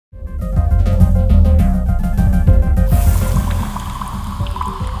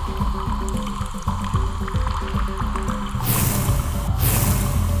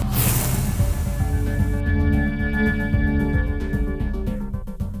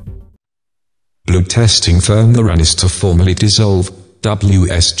blood testing firm Theranos to formally dissolve,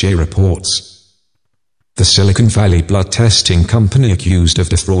 WSJ reports. The Silicon Valley blood testing company accused of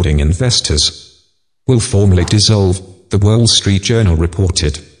defrauding investors will formally dissolve, the Wall Street Journal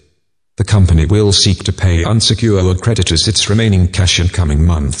reported. The company will seek to pay unsecured creditors its remaining cash in coming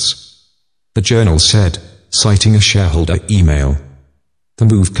months. The Journal said, citing a shareholder email. The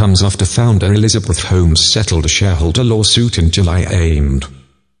move comes after founder Elizabeth Holmes settled a shareholder lawsuit in July aimed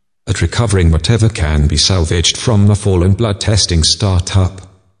at recovering whatever can be salvaged from the fallen blood testing startup.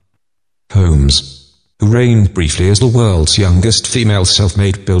 Holmes, who reigned briefly as the world's youngest female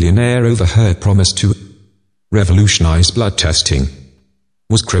self-made billionaire over her promise to revolutionize blood testing,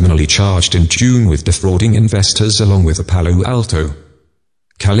 was criminally charged in June with defrauding investors along with the Palo Alto,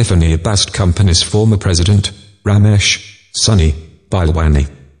 California-based company's former president, Ramesh, Balwani.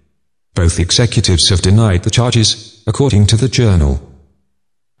 Both executives have denied the charges, according to the Journal.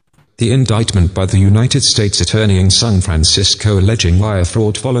 The indictment by the United States Attorney in San Francisco alleging wire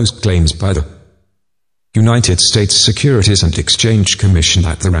fraud follows claims by the United States Securities and Exchange Commission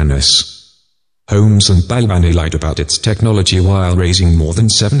that Theranos, Holmes and Balwani lied about its technology while raising more than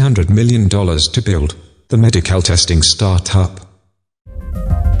 $700 million to build the medical testing startup.